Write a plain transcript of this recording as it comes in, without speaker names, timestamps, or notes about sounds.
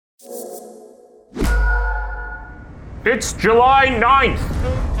It's July 9th.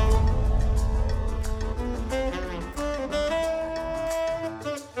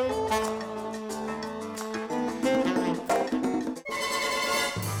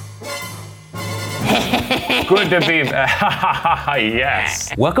 Good to be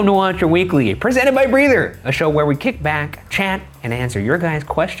yes. Welcome to Watcher Weekly, presented by Breather, a show where we kick back, chat, and answer your guys'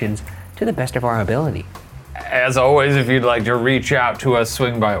 questions to the best of our ability. As always, if you'd like to reach out to us,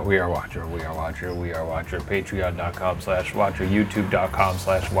 swing by We Are Watcher, patreon.com/Watcher,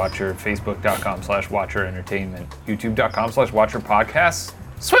 youtube.com/Watcher, facebook.com/Watcher Entertainment, youtube.com/Watcher Podcasts.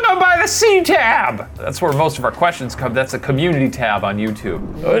 Swing on by the C tab! That's where most of our questions come. That's a community tab on YouTube.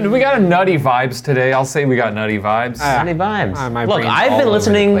 We got a nutty vibes today. I'll say we got nutty vibes. Nutty vibes. My Look, brain's I've all been over the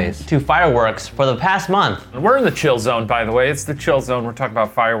listening place. to fireworks for the past month. We're in the chill zone, by the way. It's the chill zone. We're talking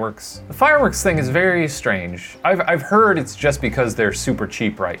about fireworks. The fireworks thing is very strange. I've heard it's just because they're super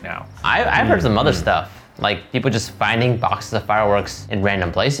cheap right now. I've heard some other stuff, like people just finding boxes of fireworks in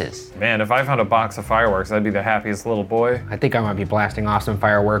random places. Man, if I found a box of fireworks, I'd be the happiest little boy. I think I might be blasting off some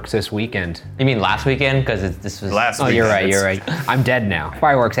fireworks this weekend. You mean last weekend? Because this was Last Oh, week. you're right. I'm dead now.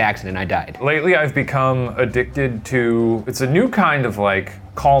 Fireworks accident, I died. Lately, I've become addicted to, it's a new kind of like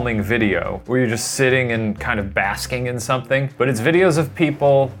calming video where you're just sitting and kind of basking in something, but it's videos of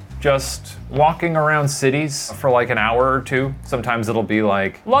people just walking around cities for like an hour or two. Sometimes it'll be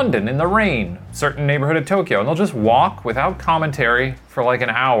like London in the rain, certain neighborhood of Tokyo, and they'll just walk without commentary for like an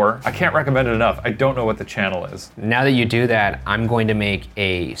hour. I can't recommend it enough. I don't know what the channel is. Now that you do that, I'm going to make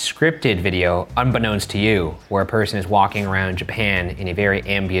a scripted video, unbeknownst to you, where a person is walking around Japan in a very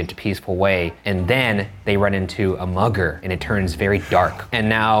ambient, peaceful way, and then they run into a mugger, and it turns very dark. And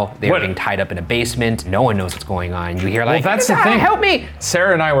now they're What? being tied up in a basement. No one knows what's going on. You hear like, Well, that's the "Ah, thing. help me!"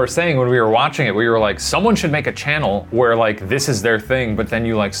 Sarah and I were saying when we were watching it, we were like, someone should make a channel where like this is their thing, but then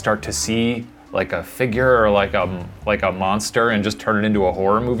you like start to see like a figure or like a monster and just turn it into a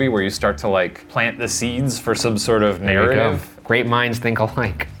horror movie where you start to like plant the seeds for some sort of There you go. narrative. Great minds think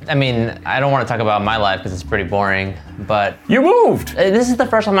alike. I mean, I don't want to talk about my life because it's pretty boring, but You moved! this is the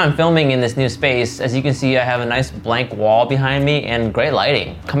first time I'm filming in this new space. As you can see, I have a nice blank wall behind me and great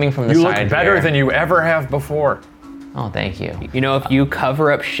lighting coming from the You side look better here. than you ever have before. Oh, thank you. You know, if you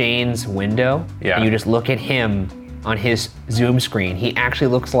cover up Shane's window Yeah. and you just look at him on his Zoom screen, he actually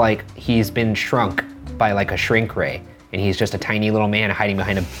looks like he's been shrunk by like a shrink ray. And he's just a tiny little man hiding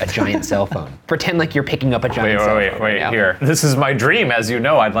behind a giant cell phone. Pretend like you're picking up a giant cell phone. Wait, right now. here. This is my dream, as you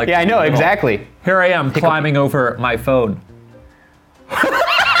know. I'd like Yeah, to I know, be little. exactly. Here I am climbing over my phone.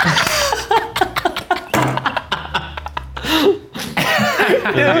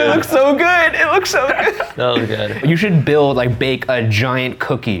 It looks so good. It looks so good. That was good. You should bake a giant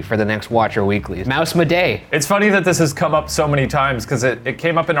cookie for the next Watcher Weeklies. Mouse Day. It's funny that this has come up so many times because it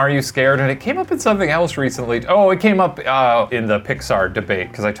came up in Are You Scared? And it came up in something else recently. Oh, it came up in the Pixar debate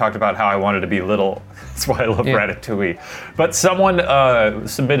because I talked about how I wanted to be little. That's why I love Ratatouille. But someone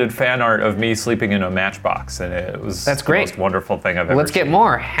submitted fan art of me sleeping in a matchbox, and it was That's great. the most wonderful thing I've ever Let's get seen.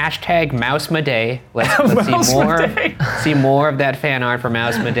 more. Hashtag Mouse Day. Let's see more of that fan art for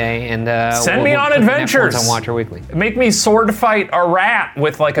Mouse Day. And Send me on put the next ones adventures. on Watcher Weekly. Make me sword fight a rat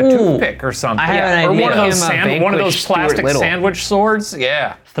with like a toothpick or something. I have an or idea. one of those, Him, one of those vanquish Stuart plastic Little. sandwich swords.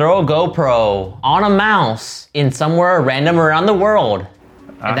 Yeah. Throw a GoPro on a mouse in somewhere random around the world.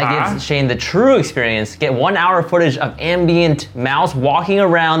 And that gives Shane the true experience. Get 1 hour footage of ambient mouse walking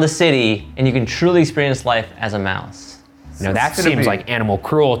around the city, and you can truly experience life as a mouse. No, that gonna seems be- like animal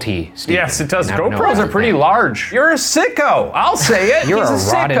cruelty, Steve. Yes, it does. And I don't know GoPros are about pretty that. large. You're a sicko. I'll say it. You're He's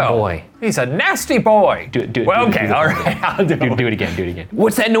a rotten sicko. boy. He's a nasty boy. Do well, it okay, again. all right. I'll do it. Do it again.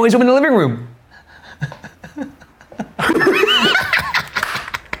 What's that noise in the living room?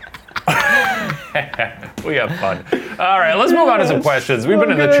 We have fun. All right, let's move on to some questions. We've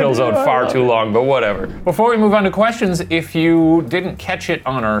been in the chill zone far too long, but whatever. Before we move on to questions, if you didn't catch it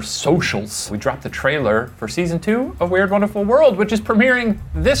on our socials, we dropped the trailer for season 2 of Weird Wonderful World, which is premiering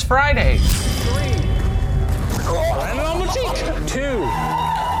this Friday. 3. 2. 1.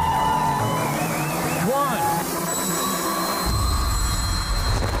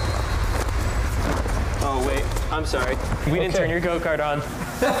 Oh, wait. I'm sorry. We didn't turn your go-kart on.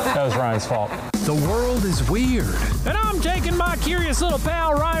 That was Ryan's fault. The world is weird. And I'm taking my curious little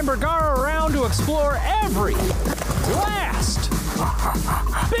pal Ryan Bergara around to explore every last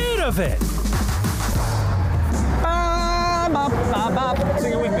bit of it.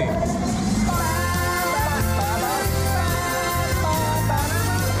 Sing it with me.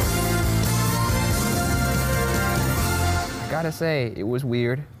 I gotta say, it was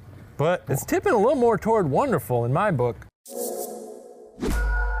weird. But it's tipping a little more toward wonderful in my book.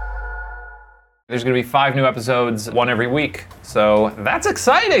 There's gonna be 5 new episodes, 1 every week. So that's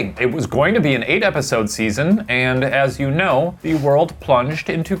exciting. It was going to be an 8-episode season, and as you know, the world plunged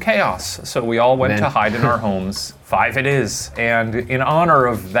into chaos. So we all went to hide in our homes. 5 it is. And in honor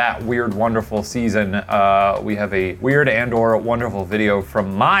of that weird, wonderful season, we have a weird and/or wonderful video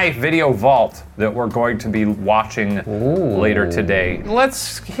from my video vault that we're going to be watching later today.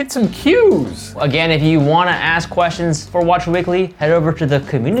 Let's hit some cues. Again, if you want to ask questions for Watcher Weekly, head over to the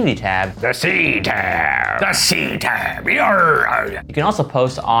community tab. The C tab. The C tab. You can also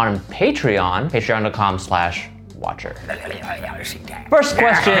post on Patreon, patreon.com/watcher. First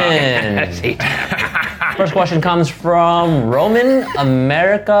question. First question comes from Roman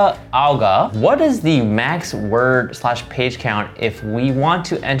America Alga. What is the max word/page count if we want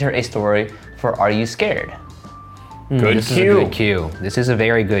to enter a story for Are You Scared? Good This is a good cue. This is a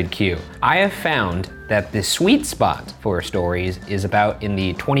very good cue. I have found that the sweet spot for stories is about in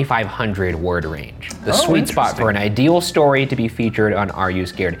the 2,500 word range. The sweet spot for an ideal story to be featured on Are You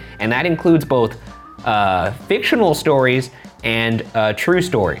Scared? And that includes both fictional stories and true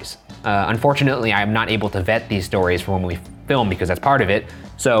stories. Unfortunately, I'm not able to vet these stories for when we film because that's part of it.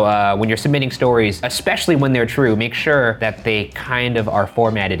 So when you're submitting stories, especially when they're true, make sure that they kind of are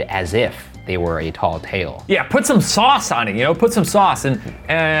formatted as if they were a tall tale. Yeah, put some sauce on it, you know, put some sauce. And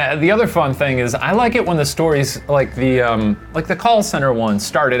the other fun thing is I like it when the stories, like the call center one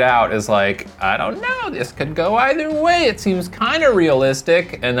started out as like, I don't know, this could go either way. It seems kind of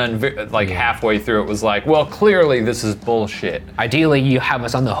realistic. And then halfway through it was like, well, clearly this is bullshit. Ideally, you have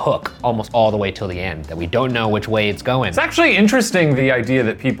us on the hook almost all the way till the end, that we don't know which way it's going. It's actually interesting, the idea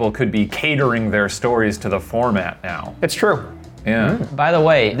that people could be catering their stories to the format now. It's true. Yeah. By the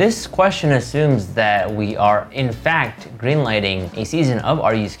way, this question assumes that we are in fact greenlighting a season of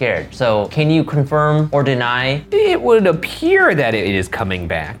Are You Scared? So can you confirm or deny? It would appear that it is coming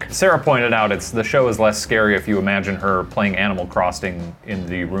back. Sarah pointed out the show is less scary if you imagine her playing Animal Crossing in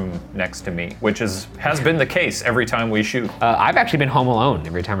the room next to me, which has been the case every time we shoot. I've actually been home alone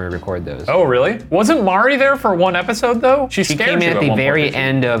every time we record those. Oh, really? Wasn't Mari there for one episode though? She came in at the very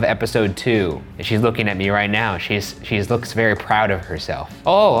end of episode 2, and she's looking at me right now. She looks very proud of herself.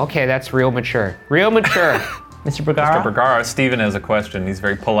 Oh, okay, that's real mature. Real mature. Mr. Bergara? Mr. Bergara, Steven has a question. He's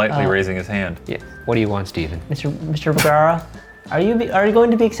very politely raising his hand. Yeah. What do you want, Steven? Mr. Bergara, are you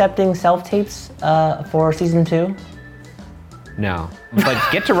going to be accepting self-tapes for season 2? No, but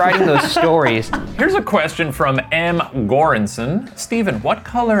get to writing those stories. Here's a question from M. Goranson. Steven, what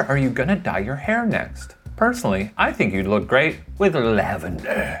color are you gonna dye your hair next? Personally, I think you'd look great with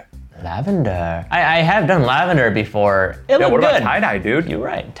lavender. Lavender. I have done lavender before. It looked what about good. tie-dye, dude? You're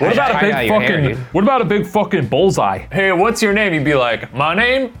right. What about What about a big fucking bullseye? Hey, what's your name? You'd be like, my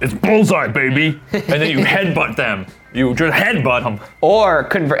name is Bullseye, baby. And then you headbutt them. You just headbutt them. Or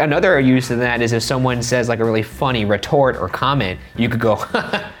another use of that is if someone says like a really funny retort or comment, you could go,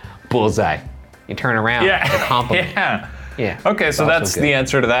 bullseye. You turn around. Yeah. It's a compliment. Yeah. Yeah. Okay, so that's the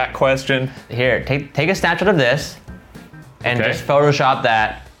answer to that question. Here, take a snapshot of this and just Photoshop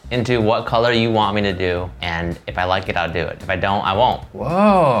that into what color you want me to do, and if I like it, I'll do it. If I don't, I won't.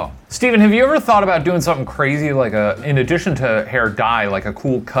 Whoa. Steven, have you ever thought about doing something crazy like in addition to hair dye, like a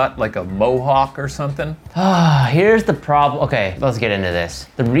cool cut, like a mohawk or something? Here's the problem. Okay, let's get into this.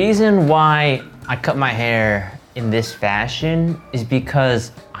 The reason why I cut my hair in this fashion is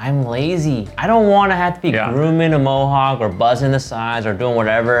because I'm lazy. I don't want to have to be grooming a mohawk or buzzing the sides or doing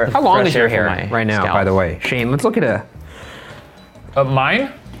whatever. How long is your hair right now, by the way? Shane, let's look at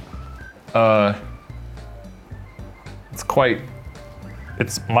mine? Wow.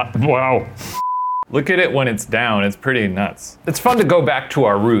 Look at it when it's down, it's pretty nuts. It's fun to go back to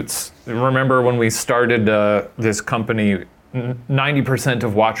our roots. Remember when we started this company, 90%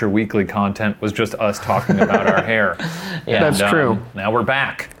 of Watcher Weekly content was just us talking about our hair. Yeah, that's true. Now we're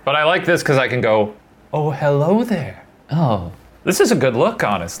back. But I like this because I can go, oh, hello there. Oh. This is a good look,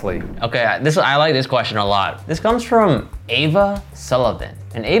 honestly. Okay, I like this question a lot. This comes from Ava Sullivan.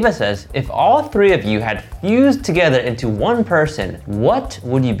 And Ava says, if all 3 of you had fused together into one person, what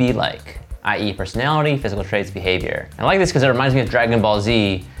would you be like? I.e. personality, physical traits, behavior. I like this because it reminds me of Dragon Ball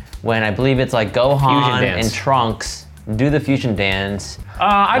Z, when I believe it's like Gohan and Trunks do the fusion dance.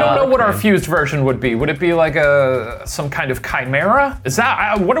 I don't know what our fused version would be. Would it be like some kind of chimera? Is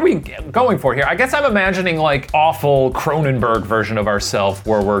that, what are we going for here? I guess I'm imagining like awful Cronenberg version of ourselves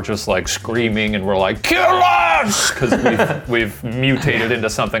where we're just like screaming and we're like, kill us! Because we've mutated into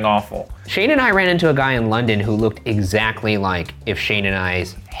something awful. Shane and I ran into a guy in London who looked exactly like if Shane and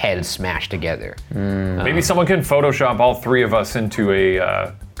I's heads smashed together. Maybe someone can Photoshop all 3 of us into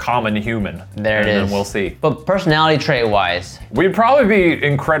a common human. There it and is. then we'll see. But personality trait wise, We'd probably be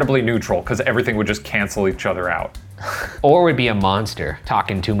incredibly neutral because everything would just cancel each other out. Or would be a monster,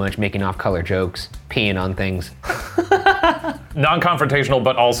 talking too much, making off-color jokes, peeing on things. Non-confrontational,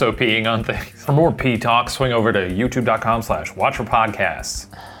 but also peeing on things. For more pee talk, swing over to youtube.com/watchforpodcasts.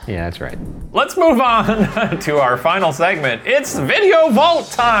 Yeah, that's right. Let's move on to our final segment. It's Video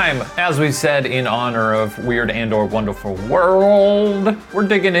Vault time! As we said, in honor of Weird and/or Wonderful World, we're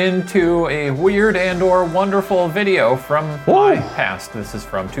digging into a weird and/or wonderful video from my past. This is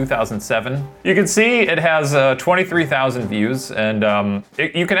from 2007. You can see it has 23,000 views, and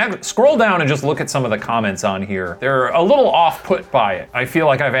you can scroll down and just look at some of the comments on here. They're a little off-put by it. I feel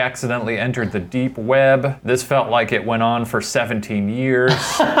like I've accidentally entered the deep web. This felt like it went on for 17 years.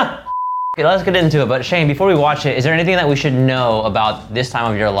 Okay, let's get into it. But Shane, before we watch it, is there anything that we should know about this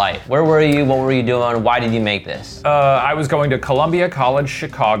time of your life? Where were you? What were you doing? Why did you make this? I was going to Columbia College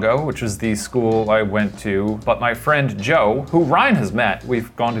Chicago, which is the school I went to. But my friend Joe, who Ryan has met,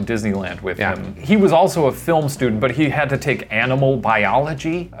 we've gone to Disneyland with him. He was also a film student, but he had to take animal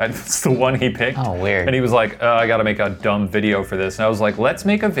biology. That's the one he picked. Oh, weird. And he was like, I gotta make a dumb video for this. And I was like, let's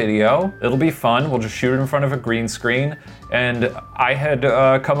make a video. It'll be fun. We'll just shoot it in front of a green screen. And I had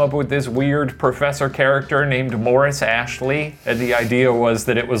come up with this weird professor character named Morris Ashley. And the idea was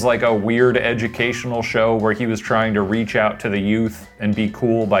that it was like a weird educational show where he was trying to reach out to the youth and be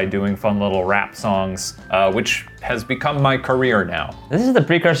cool by doing fun little rap songs, which has become my career now. This is the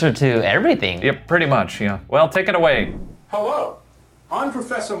precursor to everything. Yep, pretty much, yeah. Well, take it away. Hello, I'm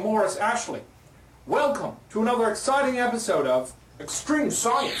Professor Morris Ashley. Welcome to another exciting episode of Extreme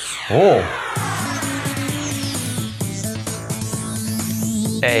Science. Oh.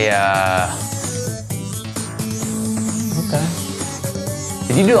 Okay.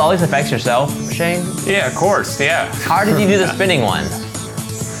 Did you do all these effects yourself, Shane? Yeah, of course, yeah. How did you do the spinning one?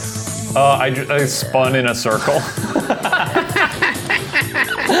 I spun in a circle.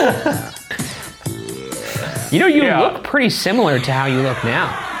 You know, you look pretty similar to how you look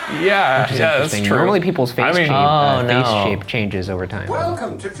now. Yeah, Which is that's interesting. true. Normally people's face, I mean- face shape changes over time.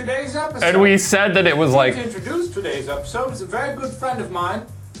 Welcome to today's episode. And we said that it was like, To introduce today's episode is a very good friend of mine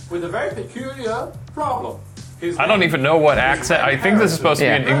with a very peculiar problem. His I don't name even know what is accent. Red I think this is supposed to be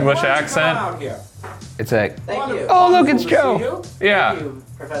an Harrison. English Why don't you come accent. out here? It's a, Thank you. Oh, look, it's Wonderful to see Joe. you. Yeah. Thank you,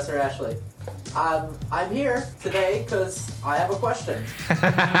 Professor Ashley. I'm here today because I have a question. And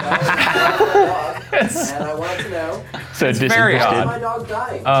I wanted to know, so It's very why is odd. my dog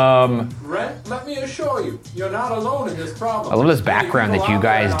dying? Red, let me assure you, you're not alone in this problem. I love this background that you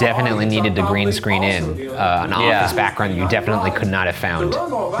guys definitely needed to green screen in. An office background that you definitely could not have found.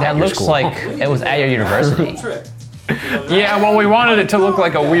 That looks like it was at your university. Yeah, well, we wanted it to look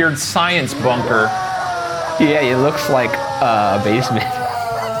like a weird science bunker. Yeah, it looks like a basement.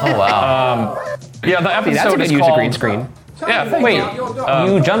 Oh wow. Yeah, the episode That's a good is use of called. green screen. Yeah, thank Wait,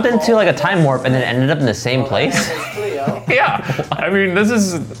 you. you jumped into like a time warp and then ended up in the same place? Cleo. Yeah, I mean, this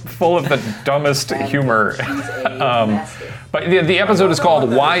is full of the dumbest humor. But the episode is called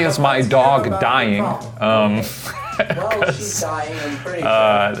 "Why Is My Dog Dying?" Well, she's dying, I'm pretty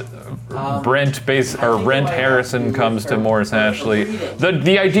sure. Brent Harrison comes to Morris Ashley.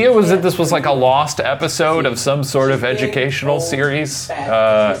 The idea was that this was like a lost episode of some sort of educational series,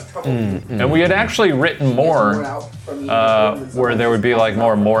 and we had actually written more where there would be like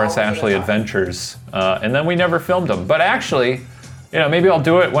more Morris Ashley adventures, and then we never filmed them. But actually, you know, maybe I'll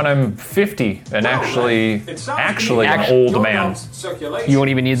do it when I'm 50 and actually an old man. You won't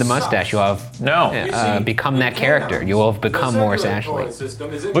even need the mustache. You'll have No. become that character. You will have become Morris Ashley.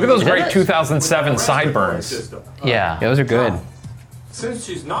 Look at those great 2007 sideburns. Yeah. Those are good. Since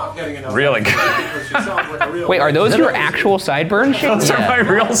she's not getting enough Really good. because she sounds like a real Wait, are those your actual sideburns? Those Yeah. are my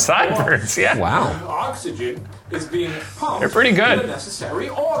real sideburns. Yeah. Wow. oxygen is being pumped They're pretty good. to the necessary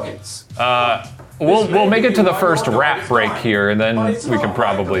organs. We'll make it to the first rap break here, and then we can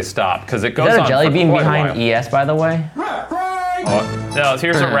probably stop because it goes Is that on a jelly for bean quite a behind while. ES, by the way? No,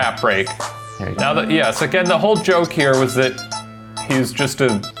 here's a rap break. Now that yes, again, the whole joke here was that he's just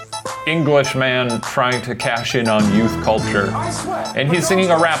a English man trying to cash in on youth culture, and he's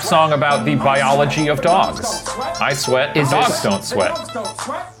singing a rap song about the biology of dogs. I sweat, Is dogs this- don't sweat.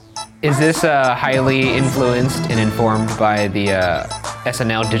 Is this highly influenced and informed by the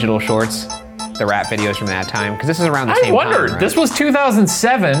SNL digital shorts, the rap videos from that time? Because this is around the I same time. wondered. Right? This was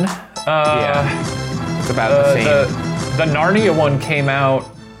 2007. Yeah. It's about the same. The Narnia one came out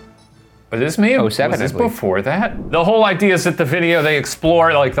But this may have, 07, was this I believe. before that? The whole idea is that the video, they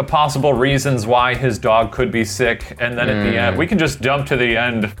explore like the possible reasons why his dog could be sick, and then at the end, we can just jump to the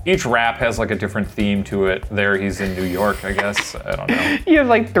end. Each rap has like a different theme to it. There he's in New York, I guess. I don't know. You have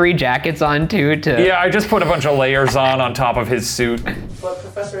like 3 jackets on too to... Yeah, I just put a bunch of layers on top of his suit. But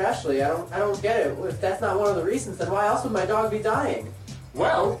Professor Ashley, I don't get it. If that's not one of the reasons, then why else would my dog be dying?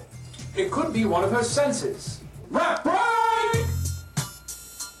 Well, it could be one of her senses. Rap break!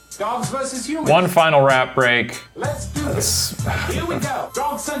 Dogs versus humans. One final rap break. Let's do this. Here we go.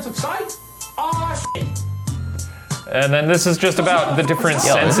 Dog's sense of sight? Oh, shit. And then this is just about the different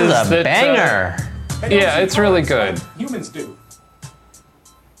Yo, senses this is a that... banger. Yeah, it's really good. Humans do.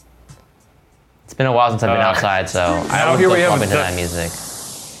 It's been a while since I've been outside, so I don't here look we have up into the- that music.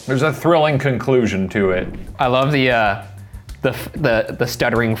 There's a thrilling conclusion to it. I love the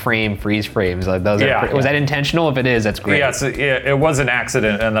stuttering frame freeze frames. Like those Yeah. was that intentional? If it is, that's great. Yes, it was an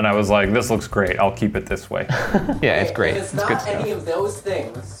accident, and then I was like, this looks great. I'll keep it this way. Yeah, it's great. If it's It's not good stuff. any of those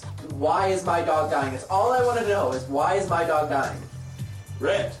things, why is my dog dying? That's all I want to know is why is my dog dying?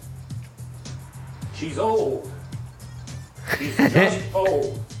 Red. She's old. She's just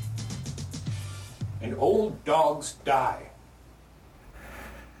old. And old dogs die.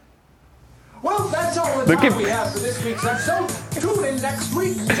 Well, that's all the time we have for this week's episode. Tune in next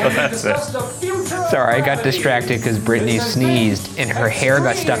week as we discuss the future of Sorry, I got gravity. distracted because Brittany This has been sneezed and her hair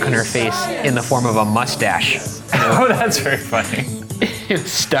got stuck on her face in the form of a mustache. Oh, that's very funny. It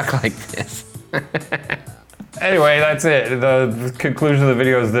was stuck like this. Anyway, that's it. The conclusion of the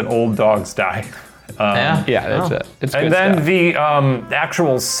video is that old dogs die. Yeah? Yeah, that's it. It's good And then stuff. the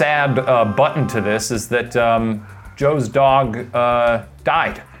actual sad button to this is that Joe's dog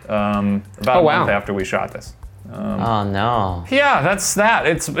died about a wow. month after we shot this. Oh no. Yeah, that's that.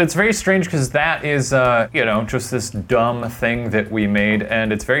 It's very strange because that is, just this dumb thing that we made,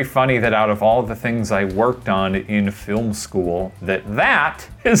 and it's very funny that out of all the things I worked on in film school, that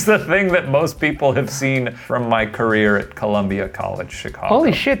is the thing that most people have seen from my career at Columbia College, Chicago.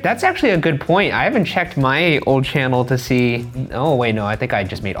 Holy shit, that's actually a good point. I haven't checked my old channel to see. Oh wait, no, I think I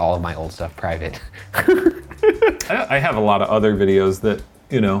just made all of my old stuff private. I have a lot of other videos that,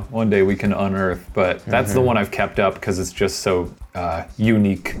 one day we can unearth, but that's the one I've kept up because it's just so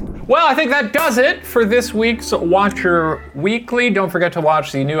unique. Well, I think that does it for this week's Watcher Weekly. Don't forget to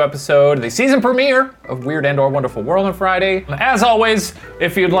watch the new episode, the season premiere of Weird and or Wonderful World on Friday. As always,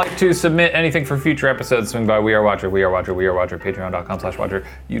 if you'd like to submit anything for future episodes, swing by We Are Watcher, patreon.com/watcher,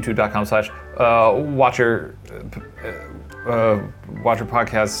 youtube.com/watcher, Watcher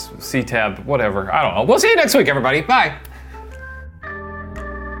Podcasts, C-Tab, whatever. I don't know. We'll see you next week, everybody. Bye.